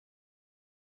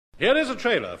Here is a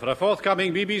trailer for a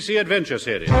forthcoming BBC adventure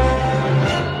series.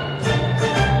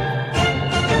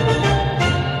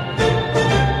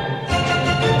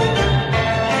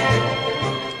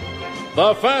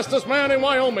 The fastest man in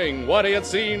Wyoming. What he had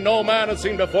seen, no man had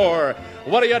seen before.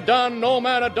 What he had done, no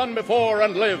man had done before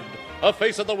and lived. A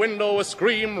face at the window, a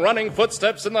scream, running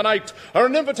footsteps in the night, or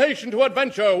an invitation to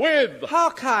adventure with...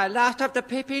 Hawkeye, last of the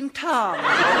peeping Tom.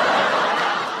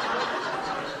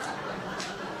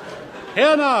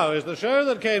 Here now is the show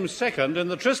that came second in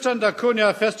the Tristan da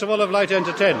Cunha Festival of Light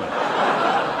Entertainment.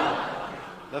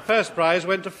 The first prize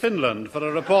went to Finland for a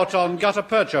report on gutta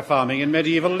percha farming in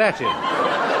medieval Latin.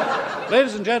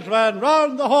 Ladies and gentlemen,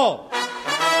 round the hall.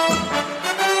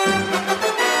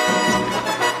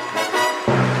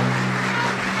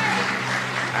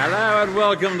 Hello and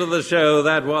welcome to the show.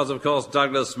 That was, of course,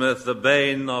 Douglas Smith, the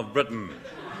bane of Britain.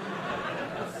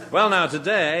 Well, now,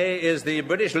 today is the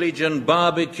British Legion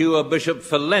Barbecue a Bishop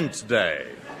for Lent Day.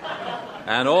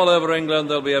 And all over England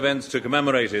there'll be events to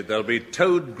commemorate it. There'll be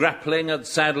toad grappling at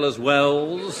Sadler's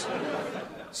Wells,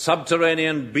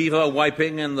 subterranean beaver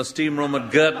wiping in the steam room at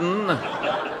Girton,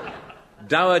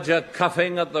 dowager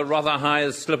cuffing at the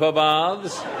Rotherhithe slipper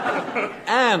baths,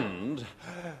 and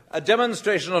a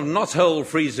demonstration of knothole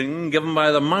freezing given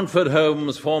by the Mountford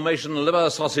Homes Formation Liver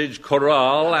Sausage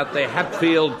Chorale at the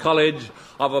Hatfield College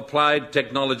of Applied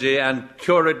Technology and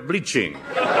Curate Bleaching.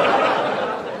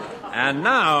 And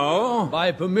now,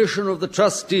 by permission of the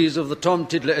trustees of the Tom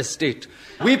Tiddler Estate,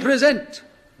 we present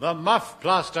the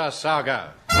Muffplaster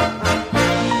Saga.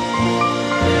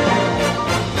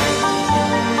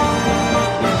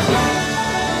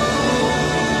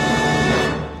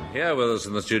 Here with us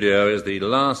in the studio is the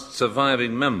last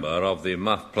surviving member of the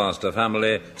Muffplaster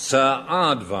family, Sir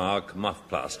Aardvark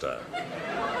Muffplaster.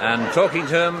 And talking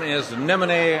to him is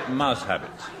Nemone Mousehabit.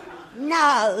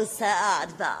 No, Sir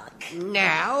Aardvark.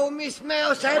 Now, Miss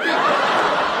Mousehabit?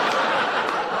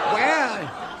 Well,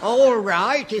 all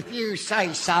right, if you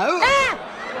say so. Ah!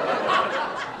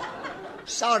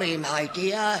 Sorry, my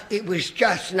dear, it was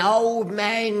just an old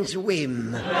man's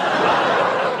whim.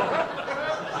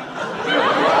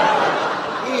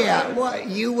 Yeah, what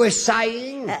you were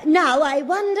saying? Now, I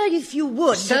wonder if you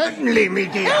would... Certainly, me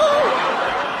dear.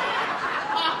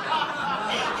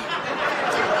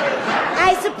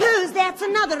 I suppose that's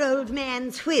another old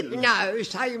man's whim. No,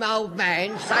 same old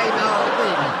man, same old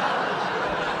whim.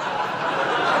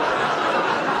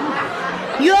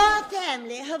 Your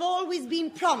family have always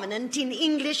been prominent in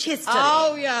English history.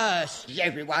 Oh, yes.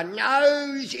 Everyone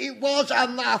knows it was a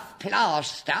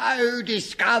Muffplaster who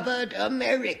discovered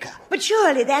America. But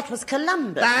surely that was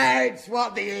Columbus. That's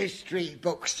what the history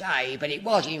books say, but it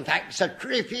was, in fact, Sir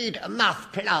Clifford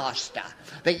Muffplaster.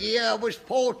 The year was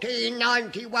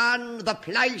 1491, the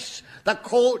place, the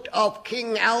court of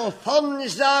King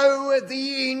Alfonso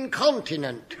the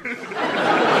Incontinent.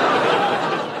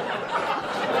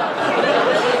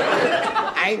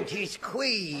 And his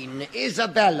queen,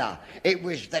 Isabella. It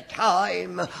was the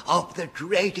time of the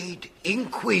dreaded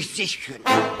Inquisition.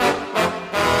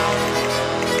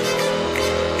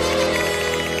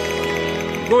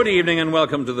 Good evening and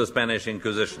welcome to the Spanish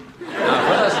Inquisition.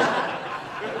 Now,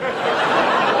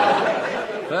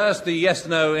 first the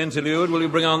yes-no interlude. Will you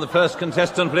bring on the first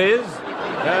contestant, please?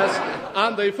 Yes,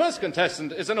 and the first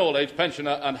contestant is an old-age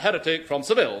pensioner and heretic from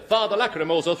Seville, Father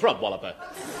Lacrimoso Thrubwalloper.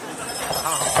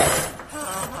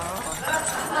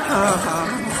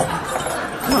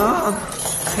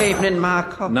 Evening,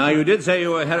 Marco. Now, you did say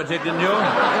you were a heretic, didn't you?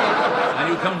 And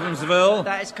you come from Seville?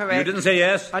 That is correct. You didn't say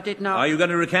yes? I did not. Are you going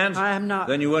to recant? I am not.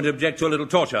 Then you won't object to a little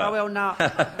torture. I will not.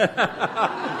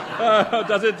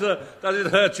 Does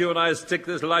it hurt you when I stick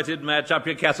this lighted match up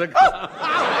your cassock?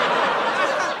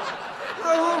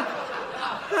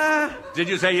 Did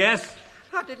you say yes?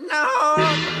 I did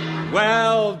not.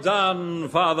 Well done,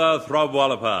 Father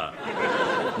Throbwalloper.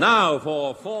 Now,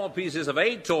 for 4 pieces of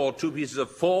 8, or 2 pieces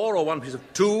of 4, or 1 piece of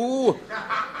 2,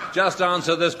 just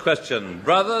answer this question.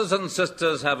 Brothers and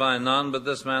sisters have I none, but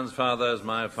this man's father is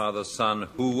my father's son.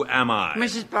 Who am I?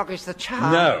 Mrs. Boggis, the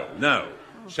child. No.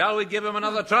 Shall we give him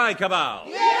another try, Cabal?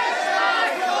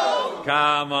 Yes, Michael!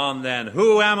 Come on, then.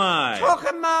 Who am I?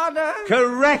 Torquemada.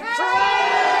 Correct!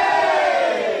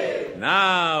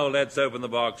 Now, let's open the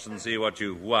box and see what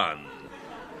you've won.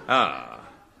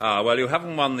 Well, you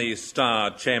haven't won the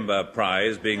Star Chamber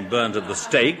prize being burnt at the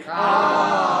stake.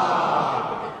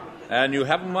 And you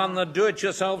haven't won the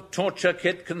do-it-yourself torture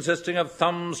kit consisting of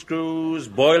thumb screws,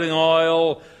 boiling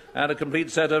oil, and a complete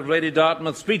set of Lady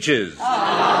Dartmouth speeches.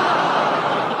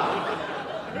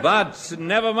 But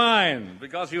never mind,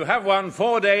 because you have won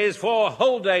 4 days, 4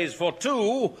 whole days for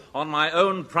 2 on my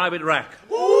own private rack.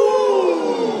 Ooh!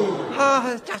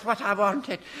 Oh, just what I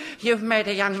wanted. You've made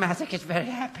a young masochist very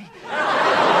happy.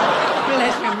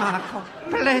 Bless you, Marco.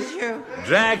 Bless you.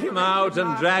 Drag him out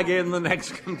and drag in the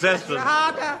next contestant.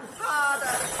 Harder.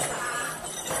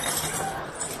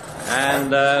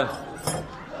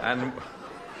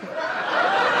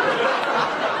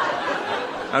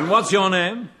 And what's your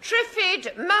name?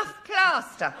 Triffid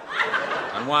Muffplaster.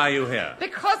 And why are you here?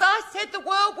 Because I said the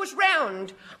world was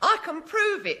round. I can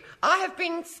prove it. I have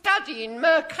been studying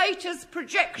Mercator's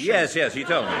projection. Yes, he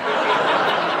told me.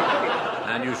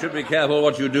 And you should be careful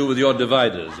what you do with your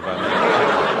dividers, if I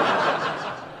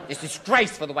may. It's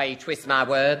disgraceful the way he twists my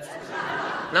words.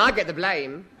 Now I get the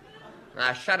blame.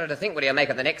 I shudder to think what he'll make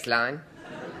of the next line.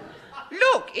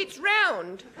 Look, it's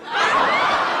round.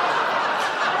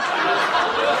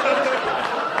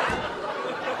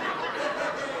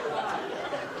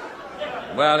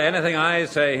 Well, anything I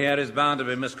say here is bound to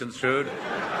be misconstrued.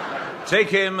 Take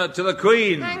him to the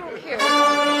Queen. Thank you.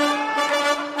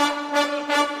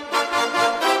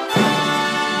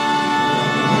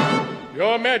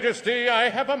 Your Majesty, I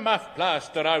have a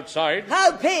muffplaster outside.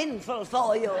 How painful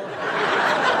for you.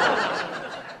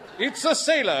 It's a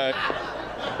sailor.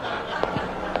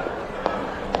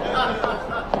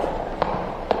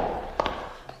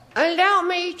 Allow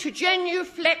me to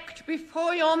genuflect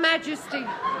before your Majesty.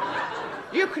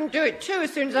 You can do it too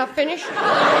as soon as I've finished.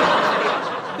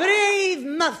 Brave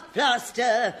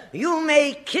Muffplaster, you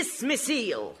may kiss me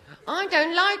seal. I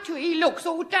don't like to. He looks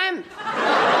all damp.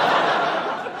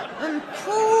 And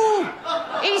pooh,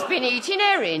 he's been eating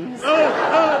herrings.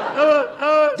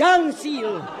 Down,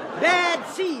 seal. Bad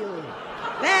seal.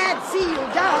 Bad seal,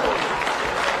 down.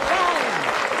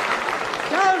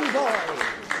 Down, boy.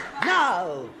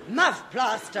 Now,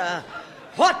 Muffplaster,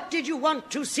 what did you want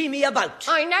to see me about?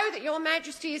 I know that your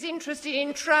Majesty is interested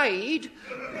in trade.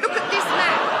 Look at this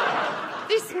map.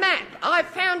 This map, I've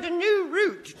found a new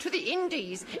route to the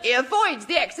Indies. It avoids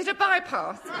the Exeter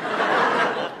bypass.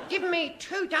 Give me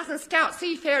 24 stout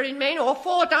seafaring men, or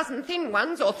 4 thin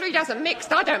ones, or 3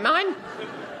 mixed, I don't mind.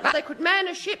 But they could man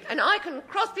a ship and I can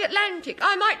cross the Atlantic.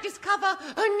 I might discover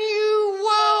a new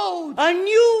world. A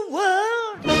new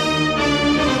world?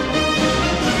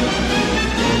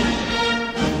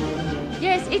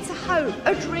 Yes, it's a hope,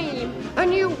 a dream, a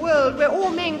new world where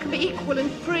all men can be equal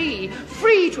and free.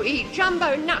 Free to eat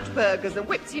jumbo nut burgers and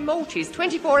Whipsy Maltese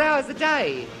 24 hours a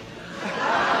day.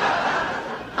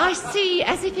 I see,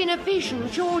 as if in a vision,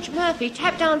 George Murphy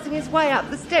tap dancing his way up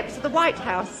the steps of the White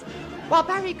House, while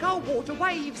Barry Goldwater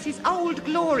waves his old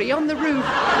glory on the roof.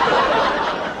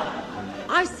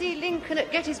 I see Lincoln at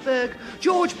Gettysburg,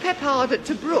 George Peppard at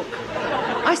Tobruk.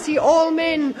 I see all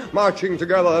men marching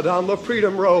together down the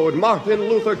Freedom Road. Martin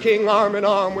Luther King arm in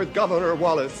arm with Governor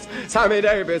Wallace. Sammy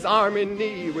Davis arm in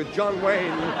knee with John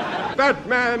Wayne.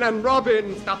 Batman and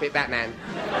Robin. Stop it, Batman.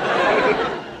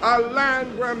 A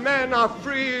land where men are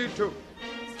free to...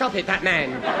 Stop it,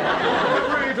 Batman.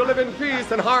 Free to live in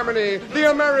peace and harmony. The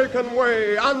American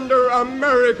way, under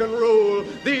American rule.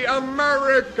 The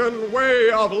American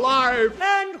way of life.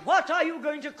 And what are you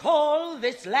going to call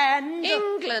this land?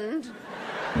 England.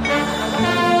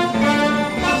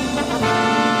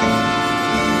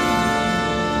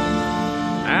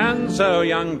 And so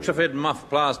young Triffid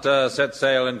Muffplaster set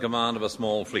sail in command of a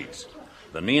small fleet.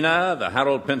 The Nina, the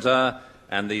Harold Pinter,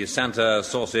 and the Santa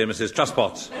Saucy Mrs.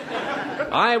 Trusspot.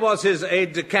 I was his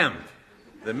aide-de-camp.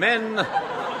 The men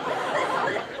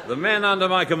under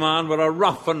my command were a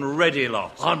rough and ready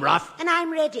lot. I'm rough. And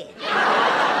I'm ready.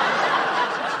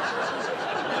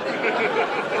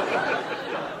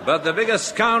 But the biggest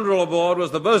scoundrel aboard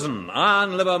was the bosun,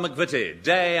 Iron Liver McVitie.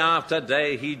 Day after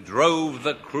day he drove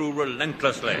the crew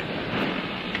relentlessly.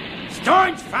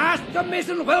 Staunch fast the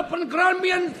mizzen whelping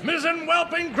grummions. Mizzen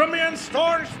whelping grummions,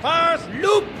 staunch fast.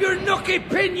 Loop your nooky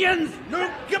pinions.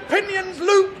 Loop your pinions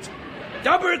looped.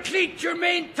 Double cleat your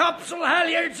main topsail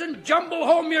halyards and jumble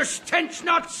home your stench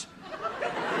nuts.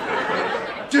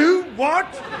 Do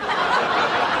what?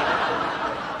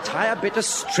 Tie a bit of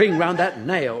string round that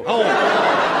nail. Oh.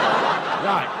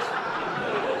 Right.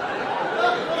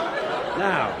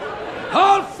 Now,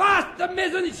 Haul fast the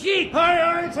mizzen sheet. Aye,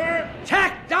 aye, sir.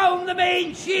 Tack down the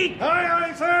main sheet. Aye,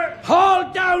 aye, sir.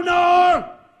 Haul down all.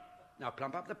 now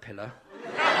plump up the pillar.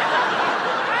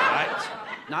 Right.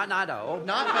 No.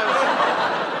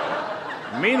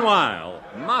 Meanwhile,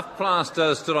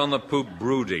 Muffplaster stood on the poop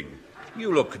brooding.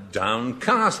 You look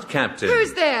downcast, Captain.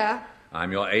 Who's there?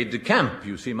 I'm your aide-de-camp.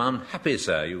 You seem unhappy,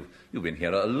 sir. You've been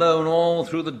here alone all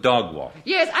through the dog walk.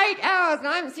 Yes, 8 hours and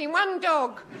I haven't seen one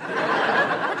dog.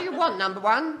 What do you want, number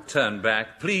one? Turn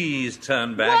back. Please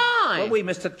turn back. Why? Well, we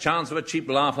missed a chance of a cheap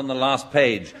laugh on the last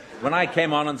page. When I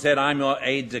came on and said, I'm your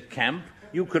aide-de-camp,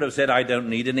 you could have said, I don't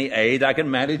need any aid. I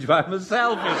can manage by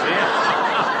myself, you see.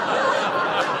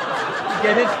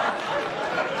 Get it?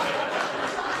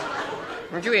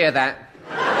 Did you hear that?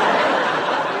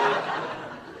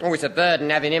 Oh, it's a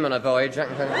burden having him on a voyage.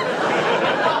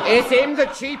 It's him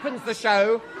that cheapens the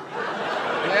show.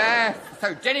 Yes,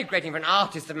 so denigrating for an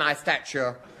artist of my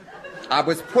stature. I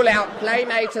was pull-out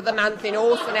Playmate of the Month in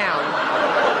Orson-Elm.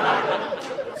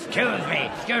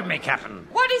 Excuse me, Captain.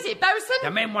 What is it, bosun?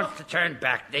 The men wants to turn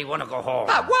back. They want to go home.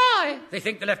 But why? They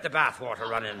think they left the bathwater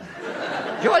running.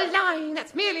 You're lying.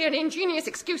 That's merely an ingenious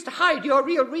excuse to hide your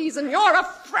real reason. You're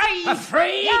afraid.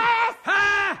 Afraid? Yes!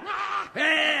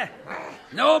 Ha!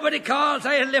 Nobody calls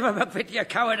I live a with you,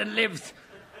 coward, and lives.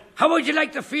 How would you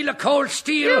like to feel a cold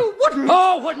steel? You wouldn't.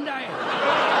 Oh, wouldn't I?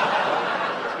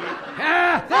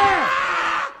 There!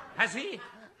 Has he?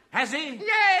 Has he?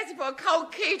 Yes, he put a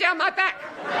cold key down my back.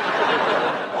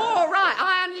 All right,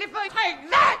 iron liver, take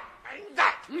that, and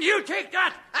that. You take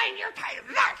that. And you take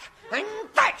that, and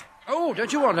that. Oh,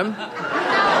 don't you want them?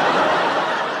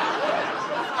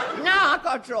 No, I've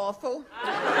got a drawer full.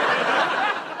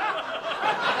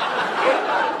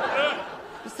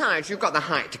 Besides, you've got the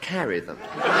height to carry them.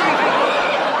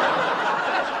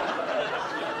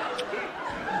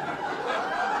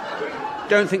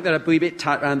 Don't think they're a wee bit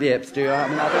tight round the hips, do you? I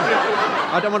mean,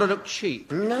 I don't want to look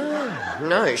cheap.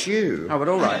 No, it's you. Oh, well,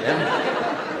 all right,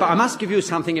 then. But I must give you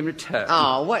something in return.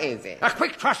 Oh, what is it? A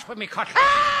quick thrust with me cutlass.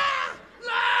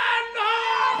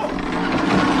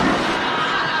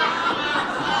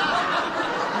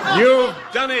 You've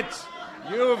done it.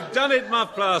 You've done it,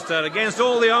 Muffplaster. Against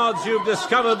all the odds, you've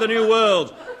discovered the new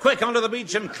world. Quick onto the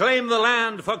beach and claim the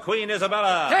land for Queen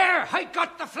Isabella. There, I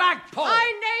got the flagpole.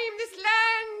 I name this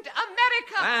land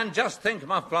America. And just think,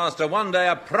 Muffplaster, one day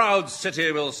a proud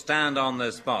city will stand on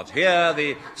this spot. Here,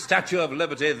 the Statue of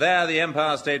Liberty, there, the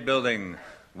Empire State Building.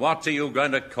 What are you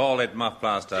going to call it,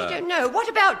 Muffplaster? I don't know. What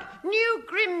about New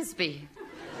Grimsby?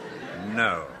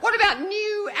 No. What about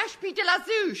New Ashby de la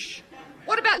Zouche?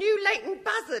 What about New Leighton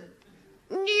Buzzard?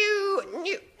 New...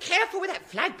 Careful with that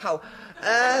flagpole.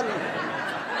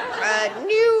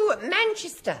 New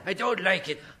Manchester. I don't like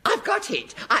it. I've got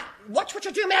it. Watch what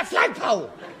you're doing with that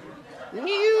flagpole.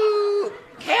 New...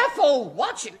 Careful.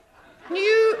 Watch it.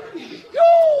 New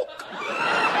York.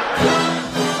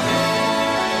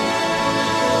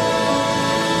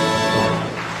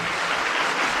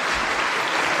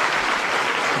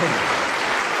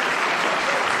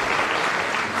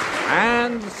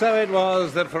 And so it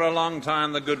was that for a long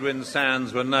time the Goodwin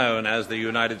Sands were known as the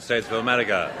United States of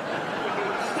America.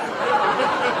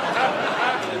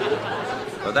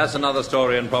 But that's another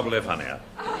story and probably funnier.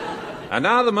 And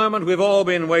now the moment we've all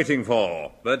been waiting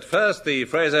for. But first, the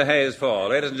Fraser Hayes Four.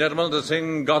 Ladies and gentlemen, to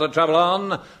sing Gotta Travel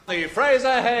On, the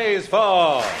Fraser Hayes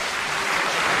Four.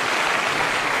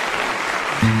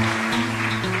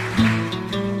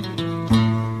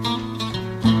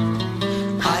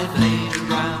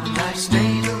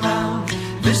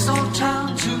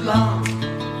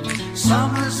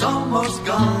 Summer's almost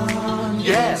gone,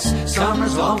 yes,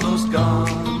 summer's almost gone.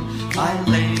 I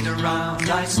laid around,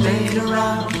 I stayed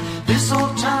around this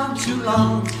old town too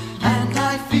long, and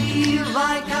I feel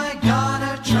like I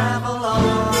gotta travel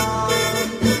on.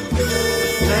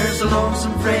 There's a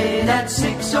lonesome freight at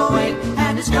 608,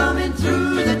 and it's coming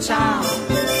through the town.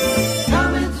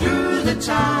 Coming through the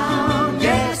town,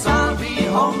 yes, I'll be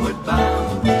homeward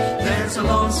bound. There's a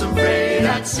lonesome freight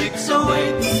at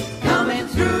 608, coming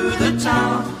through the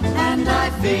town, and I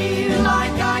feel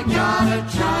like I gotta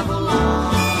travel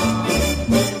on.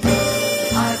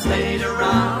 I played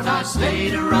around, I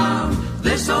stayed around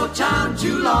this old town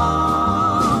too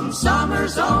long.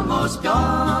 Summer's almost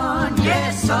gone,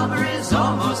 yes, summer is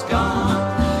almost gone.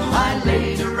 I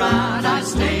laid around, I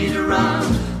stayed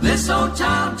around this old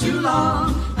town too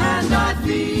long, and I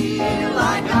feel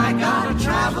like I gotta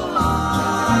travel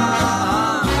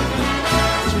on.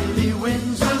 Chilly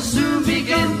winds will soon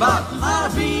begin, but I'll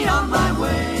be on my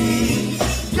way.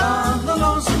 Gone the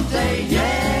lonesome day,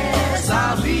 yes,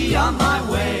 I'll be on my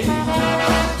way.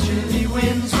 Chilly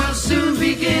winds will soon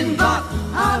begin, but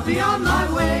I'll be on my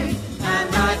way,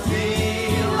 and I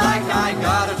feel like I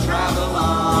gotta travel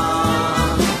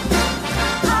on.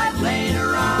 I played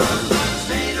around,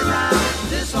 stayed around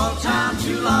this whole town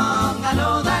too long. I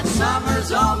know that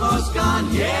summer's almost gone,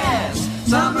 yes,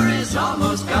 summer is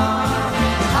almost gone.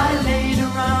 I laid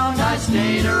around, I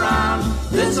stayed around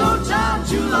this old town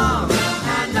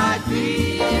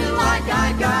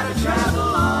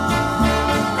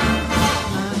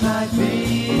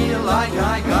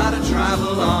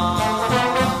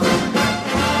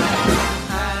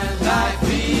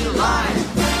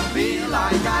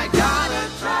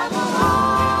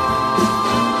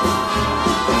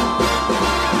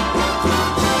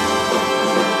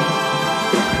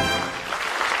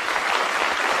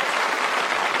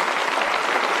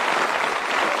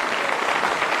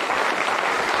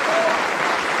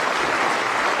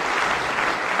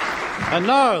And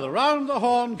now, the Round the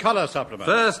Horne colour supplement.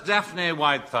 First, Daphne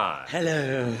Whitethigh.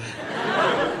 Hello.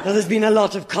 Well, there's been a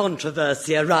lot of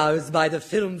controversy aroused by the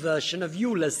film version of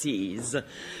Ulysses.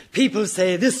 People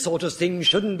say this sort of thing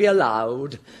shouldn't be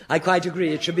allowed. I quite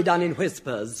agree, it should be done in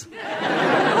whispers.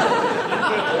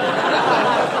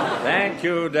 Thank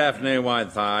you, Daphne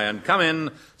Whitethigh. And come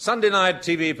in, Sunday night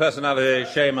TV personality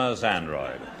Seamus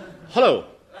Android. Hello.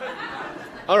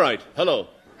 All right, hello.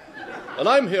 Well,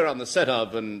 I'm here on the set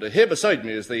of, and here beside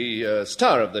me is the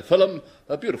star of the film,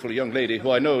 a beautiful young lady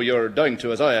who I know you're dying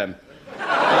to as I am.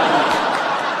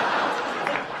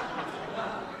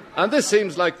 And this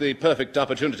seems like the perfect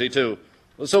opportunity, too.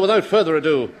 So without further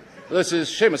ado, this is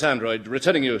Seamus Android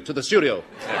returning you to the studio.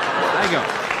 Thank you.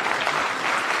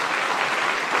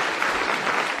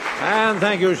 And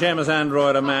thank you, Seamus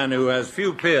Android, a man who has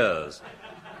few peers,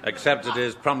 except at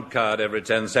his prompt card every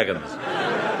 10 seconds.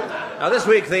 Now, this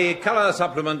week, the colour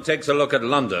supplement takes a look at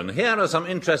London. Here are some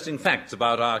interesting facts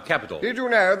about our capital. Did you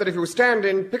know that if you stand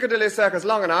in Piccadilly Circus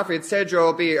long enough, it's said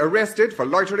you'll be arrested for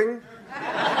loitering?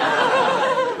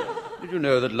 Did you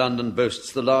know that London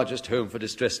boasts the largest home for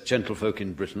distressed gentlefolk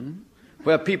in Britain,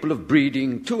 where people of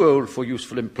breeding too old for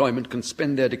useful employment can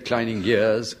spend their declining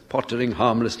years pottering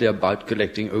harmlessly about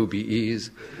collecting OBEs?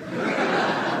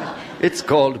 It's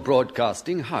called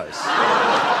Broadcasting House.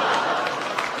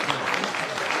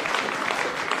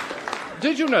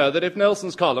 Did you know that if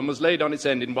Nelson's column was laid on its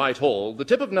end in Whitehall, the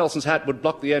tip of Nelson's hat would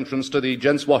block the entrance to the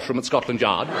gents' washroom at Scotland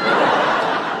Yard?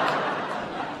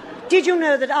 Did you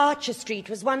know that Archer Street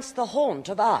was once the haunt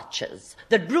of archers,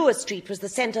 that Brewer Street was the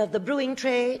centre of the brewing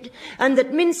trade, and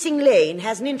that Mincing Lane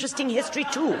has an interesting history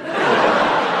too?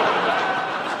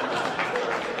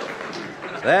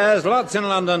 There's lots in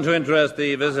London to interest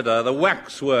the visitor. The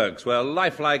Waxworks, where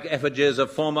lifelike effigies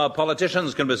of former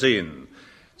politicians can be seen.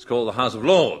 It's called the House of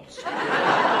Lords.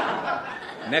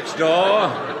 Next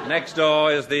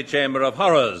door is the Chamber of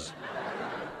Horrors.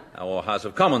 Or House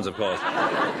of Commons, of course.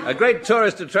 A great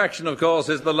tourist attraction, of course,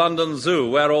 is the London Zoo,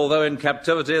 where, although in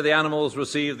captivity, the animals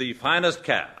receive the finest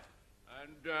care.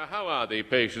 And how are the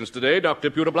patients today,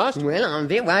 Dr. Pewterblast? Well, I'm a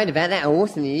bit worried about that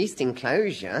horse in the east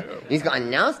enclosure. He's got a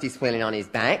nasty swelling on his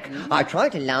back. I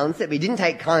tried to lance it, but he didn't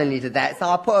take kindly to that, so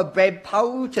I put a bread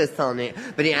poultice on it,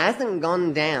 but it hasn't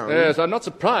gone down. Yes, I'm not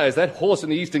surprised. That horse in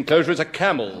the east enclosure is a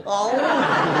camel. Oh,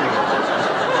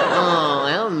 oh,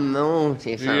 how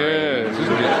mortifying. Yes,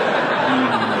 isn't it?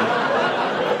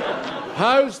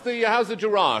 How's the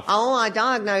giraffe? Oh, I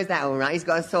diagnosed that all right. He's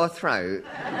got a sore throat.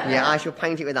 Yeah, I shall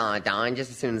paint it with iodine just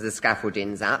as soon as the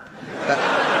scaffolding's up. But,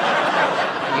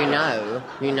 you know,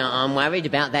 I'm worried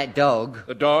about that dog.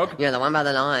 The dog? Yeah, the one by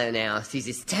the lion house. He's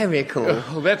hysterical.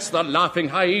 Oh, that's the laughing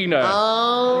hyena.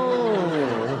 Oh.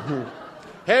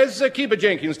 Has Keeper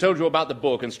Jenkins told you about the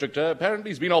boa constrictor? Apparently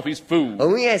he's been off his food.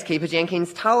 Oh, yes, Keeper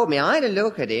Jenkins told me. I had a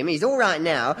look at him. He's all right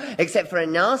now, except for a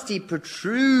nasty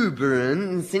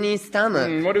protuberance in his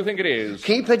stomach. What do you think it is?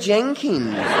 Keeper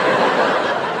Jenkins.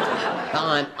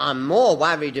 I'm more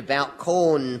worried about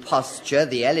Corn Posture,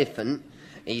 the elephant.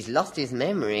 He's lost his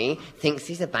memory, thinks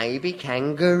he's a baby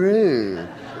kangaroo.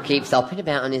 Keeps hopping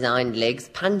about on his hind legs,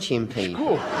 punching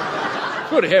people.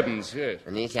 Good heavens, yes.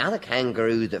 And it's the other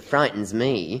kangaroo that frightens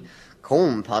me.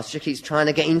 Corn Posture keeps trying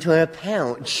to get into her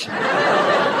pouch.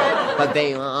 But there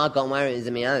you are, I've got worries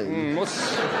of my own.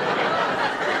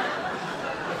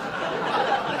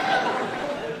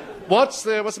 What's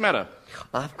the matter?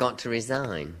 I've got to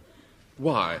resign.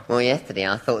 Why? Well, yesterday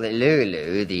I thought that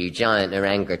Lulu, the giant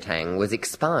orangutan, was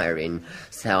expiring,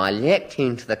 so I leapt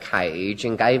into the cage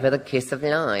and gave her the kiss of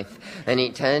life, and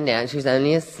it turned out she was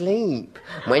only asleep.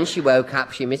 When she woke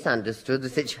up, she misunderstood the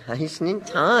situation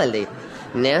entirely.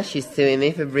 Now she's suing me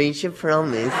for breach of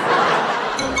promise.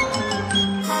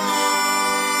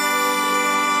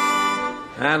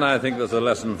 And I think there's a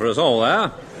lesson for us all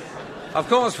there. Of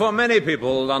course, for many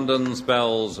people, London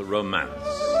spells romance.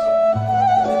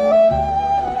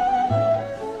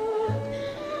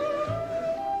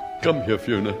 Come here,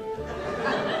 Fiona.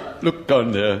 Look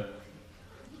down there.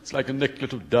 It's like a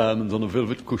necklet of diamonds on a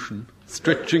velvet cushion,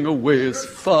 stretching away as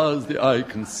far as the eye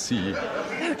can see.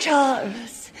 Oh,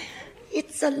 Charles,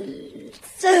 it's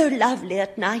so lovely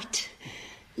at night.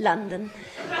 London.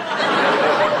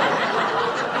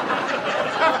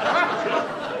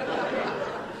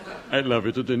 I love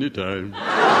it at any time.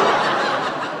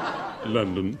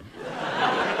 London.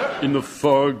 In the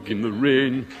fog, in the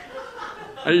rain.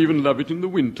 I even love it in the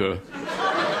winter,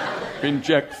 when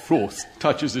Jack Frost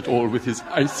touches it all with his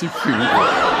icy finger.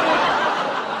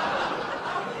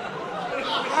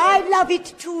 I love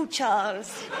it too,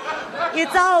 Charles.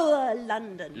 It's our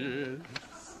London.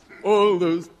 Yes. All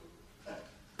those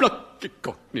plucky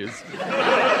cockneys.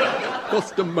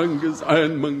 Costermongers,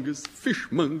 ironmongers,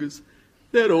 fishmongers,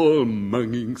 they're all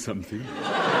munging something.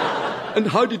 And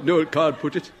how did Noel Card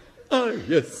put it? Ah,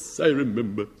 yes, I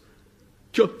remember.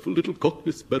 Cheerful little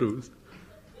cockney sparrows.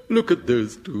 Look at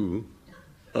those two.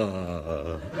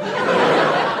 Ah.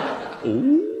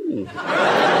 Oh.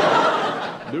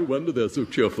 No wonder they're so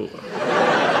cheerful.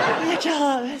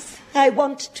 Charles, I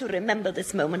want to remember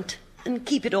this moment and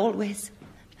keep it always.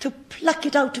 To pluck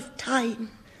it out of time,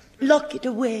 lock it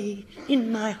away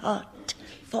in my heart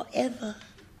forever.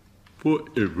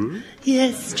 Forever?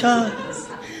 Yes, Charles.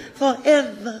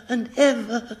 Forever and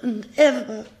ever and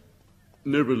ever.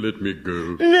 Never let me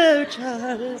go. No,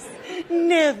 Charles.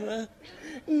 Never.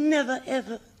 Never,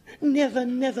 ever. Never,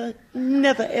 never,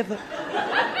 never, ever.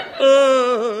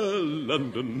 Ah,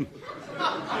 London.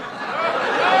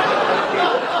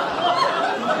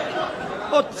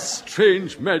 What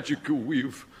strange magic you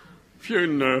weave.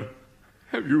 Fiona,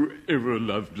 have you ever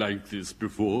loved like this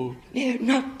before? No,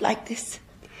 not like this.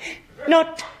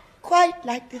 Not quite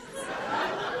like this.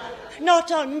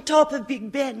 Not on top of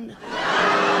Big Ben.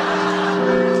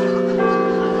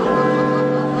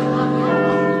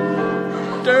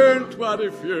 Don't worry,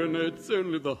 Fiona, it's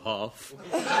only the half.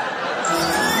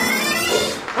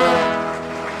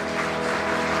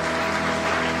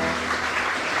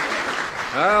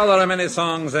 Well, there are many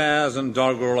songs, airs, and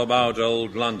doggerel about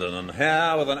old London, and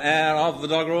here, with an air of the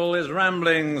doggerel, is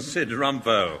rambling Sid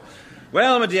Rumpo.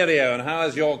 Well, Maderio, and how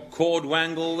is your cord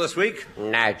wangle this week?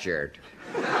 Nadgered.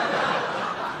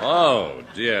 Oh,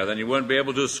 dear, then you won't be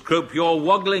able to scrope your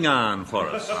waggling on for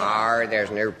us.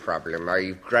 There's no problem.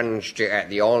 I've grunged it at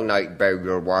the all-night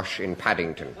bogle wash in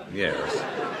Paddington. Yes.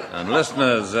 And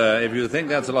listeners, if you think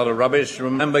that's a lot of rubbish,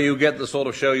 remember you get the sort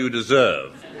of show you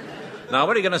deserve. Now,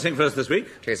 what are you going to sing for us this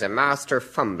week? 'Tis a master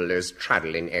fumbler's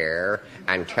travelling air,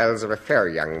 and tells of a fair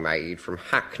young maid from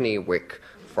Hackney Wick,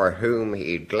 for whom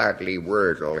he'd gladly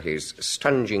wordle his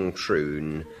stunging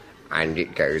troon, and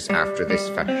it goes after this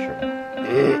fashion.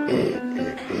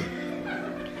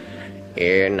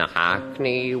 In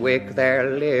Hackney Wick there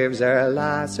lives a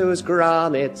lass whose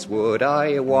grommets would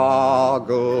I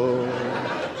woggle.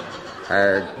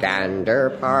 Her gander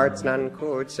parts none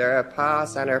could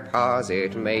surpass, and her paws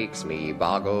it makes me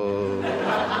boggle.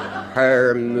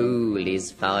 Her mool is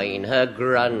fine, her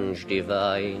grunge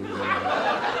divine,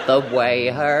 the way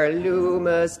her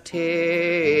loomers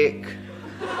tick.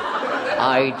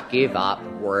 I'd give up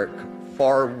work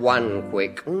for one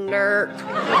quick nurk.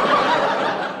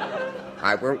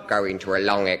 I won't go into a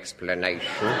long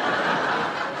explanation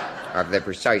of the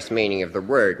precise meaning of the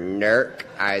word nurk,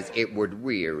 as it would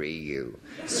weary you.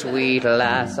 Sweet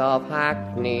lass of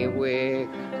Hackney Wick,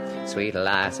 sweet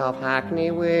lass of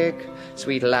Hackney Wick,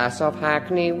 sweet lass of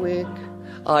Hackney Wick,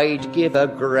 I'd give a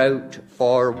groat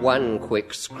for one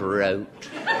quick scrote.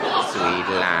 Sweet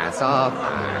lass of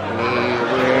Hackney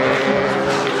Wick.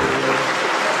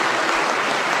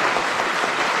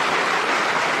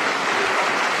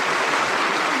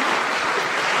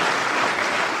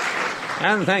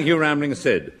 And thank you, Rambling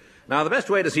Sid. Now, the best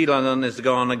way to see London is to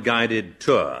go on a guided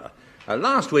tour.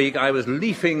 Last week, I was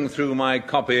leafing through my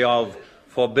copy of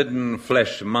Forbidden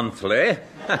Flesh Monthly.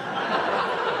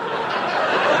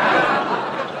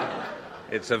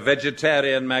 It's a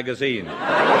vegetarian magazine.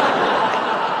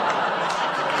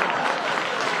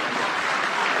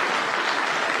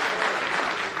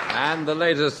 And the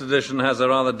latest edition has a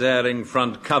rather daring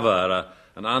front cover,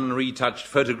 an unretouched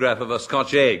photograph of a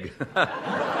Scotch egg.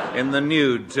 In the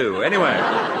nude, too. Anyway,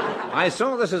 I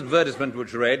saw this advertisement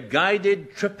which read,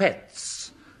 Guided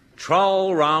Tripettes.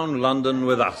 Troll round London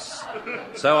with us.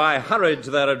 So I hurried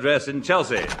to their address in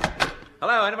Chelsea.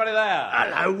 Hello, anybody there?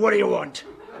 Hello, what do you want?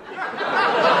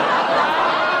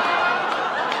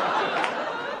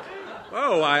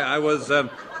 Oh, I was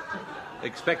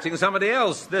expecting somebody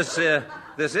else. This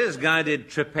is Guided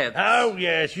Tripettes. Oh,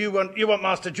 yes, you want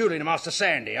Master Julian and Master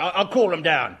Sandy. I'll call them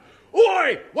down.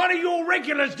 Oi! One of your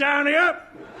regulars down here!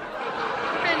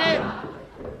 Minute.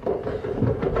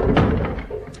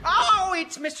 Oh,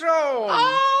 it's Miss Horne.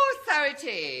 Oh, so it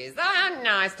is. Oh,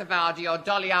 nice to have your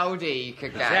dolly old eek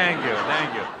again. Thank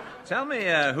you. Tell me,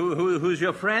 who's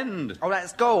your friend? Oh,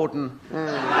 that's Gordon.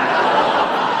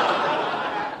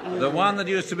 The one that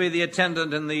used to be the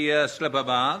attendant in the slipper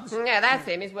baths? Yeah, that's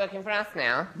him. He's working for us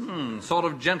now. Sort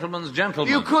of gentleman's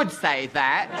gentleman. You could say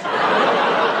that.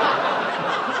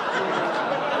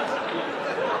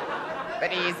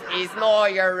 But he's more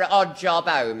your odd job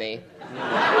homie.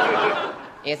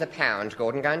 Here's £1,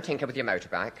 Gordon. Go and tinker with your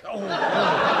motorbike. Oh,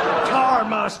 tar,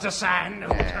 Master San.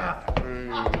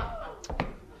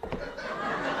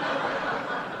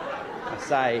 I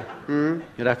say, you'll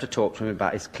have to talk to him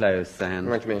about his clothes, Sam.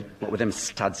 What do you mean? What with them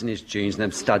studs in his jeans and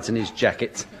them studs in his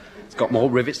jackets. It's got more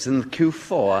rivets than the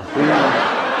Q4.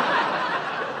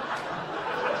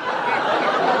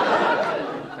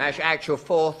 That's your actual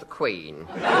fourth queen.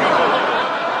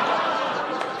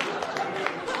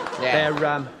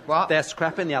 Yeah. What? They're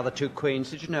scrapping the other two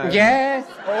queens, did you know? Yes.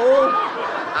 Oh,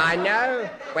 I know.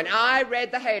 When I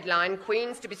read the headline,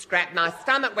 Queens to be scrapped, my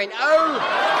stomach went, oh! Well,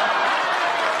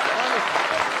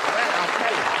 I'll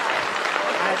tell you.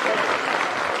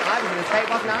 I was going to say,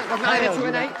 wasn't I in a 2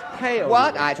 and 8? Pale.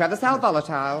 What? I travel sal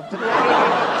volatile.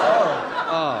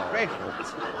 Oh. Dreadful.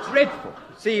 Dreadful.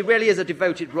 See, he really is a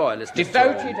devoted royalist.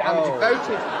 Devoted, I'm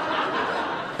devoted.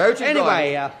 Devoted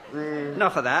Anyway,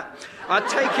 enough of that. I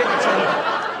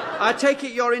take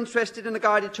it you're interested in a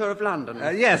guided tour of London.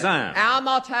 Yes, I am. Our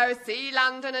motto, see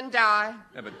London and die.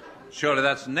 Yeah, but surely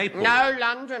that's Naples. No,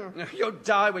 London. You'll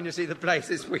die when you see the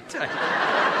places we take.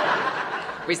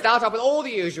 We start off with all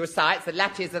the usual sights, the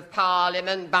lattice of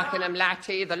Parliament, Buckingham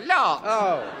Lattie, the lot.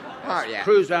 Oh, yeah.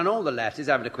 Cruise round all the lattices,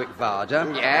 having a quick varder.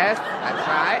 Yes, that's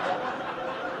right.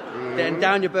 Then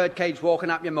down your birdcage walk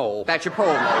and up your mall. That's your Pall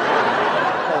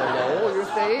Mall, you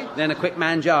see. Then a quick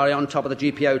mangiare on top of the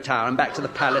GPO tower and back to the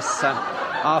palace.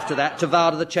 After that, to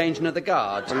varder the changing of the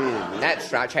guard.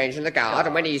 That's right, changing the guard.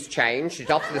 And when he's changed, he's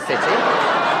off to the city.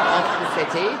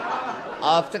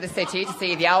 Off to the city to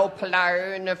see the old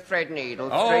Pallone of Threadneedle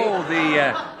Street. Oh,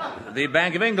 the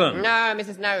Bank of England. No,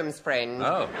 Mrs. Noam's friend.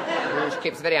 Oh. She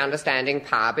keeps a very understanding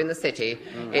pub in the city.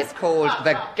 It's called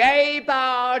the Gay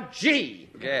Bar G.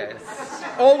 Yes.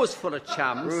 Always full of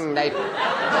chums. It's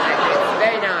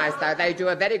very nice, though. They do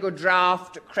a very good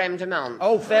draft creme de menthe.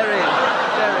 Oh, very.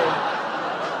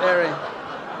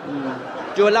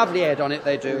 Do a lovely head on it,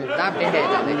 they do. Lovely head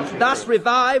on it. Thus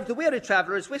revived, the weary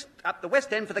traveller is up the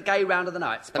West End for the gay round of the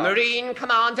night. The Marine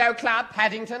Commando Club,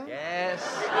 Paddington. Yes.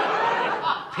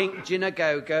 Pink Gin a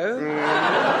Go-Go.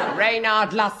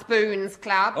 Reynard Laspoon's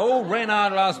Club. Oh,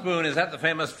 Reynard Laspoon, is that the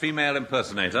famous female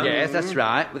impersonator? Yes, that's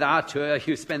right. With our tour,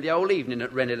 you spend the whole evening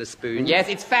at René Laspoon. Yes,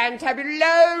 it's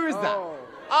fantabulosa.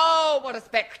 Oh, what a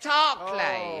spectacle!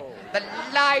 The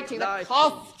lighting, the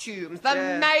costumes,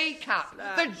 the makeup,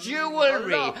 the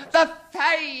jewellery, the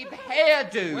fabe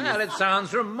hairdos. Well, it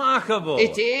sounds remarkable.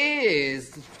 It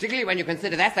is, particularly when you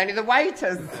consider that's only the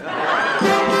waiters.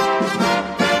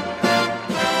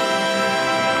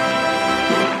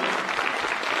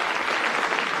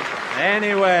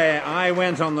 Anyway, I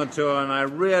went on the tour and I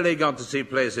really got to see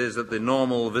places that the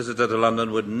normal visitor to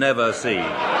London would never see.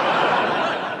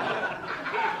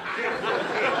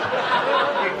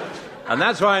 And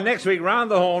that's why next week round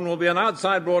the Horne will be an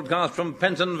outside broadcast from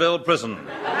Pentonville Prison.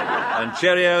 And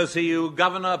cheerio, see you,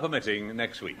 Governor permitting,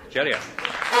 next week. Cheerio.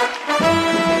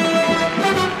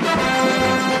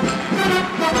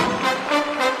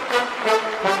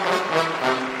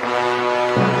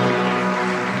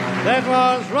 That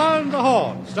was Round the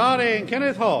Horne, starring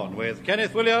Kenneth Horne, with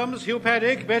Kenneth Williams, Hugh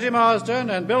Paddick, Betty Marsden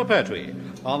and Bill Pertwee.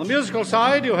 On the musical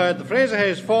side, you heard the Fraser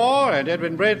Hayes Four and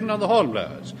Edwin Braden on the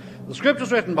Hornblowers. The script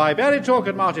was written by Barry Took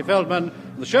and Marty Feldman.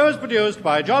 The show is produced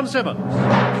by John Simmons.